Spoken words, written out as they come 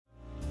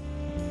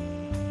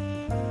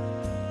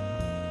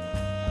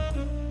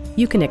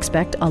You can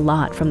expect a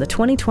lot from the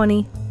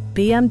 2020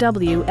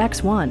 BMW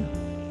X1.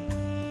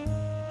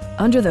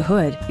 Under the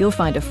hood, you'll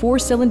find a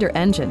 4-cylinder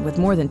engine with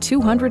more than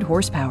 200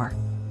 horsepower.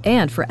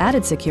 And for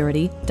added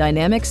security,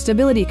 dynamic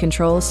stability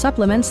control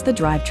supplements the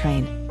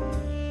drivetrain.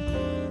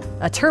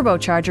 A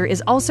turbocharger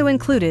is also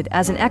included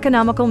as an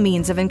economical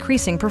means of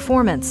increasing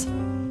performance.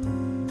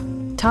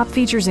 Top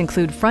features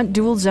include front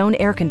dual-zone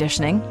air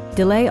conditioning,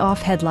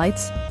 delay-off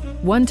headlights,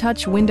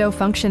 one-touch window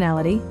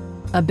functionality,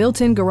 a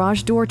built-in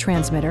garage door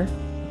transmitter,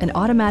 an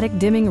automatic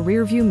dimming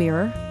rear-view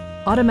mirror,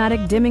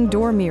 automatic dimming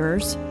door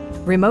mirrors,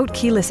 remote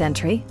keyless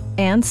entry,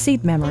 and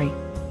seat memory.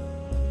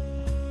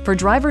 For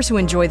drivers who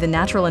enjoy the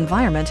natural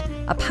environment,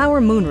 a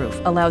power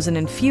moonroof allows an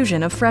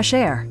infusion of fresh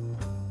air.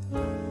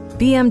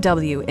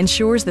 BMW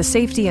ensures the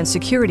safety and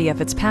security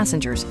of its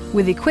passengers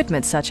with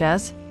equipment such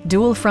as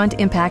dual front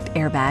impact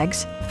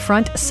airbags,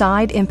 front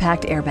side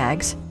impact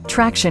airbags,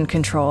 traction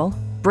control,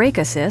 brake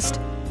assist,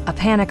 a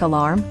panic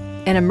alarm,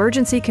 an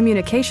emergency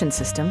communication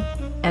system,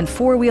 and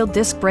 4-wheel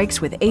disc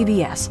brakes with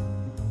ABS.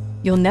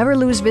 You'll never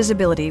lose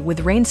visibility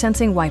with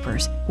rain-sensing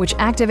wipers, which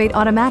activate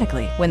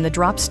automatically when the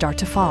drops start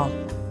to fall.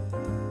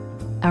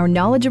 Our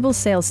knowledgeable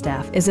sales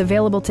staff is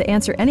available to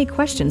answer any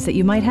questions that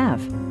you might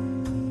have.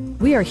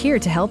 We are here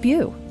to help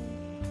you.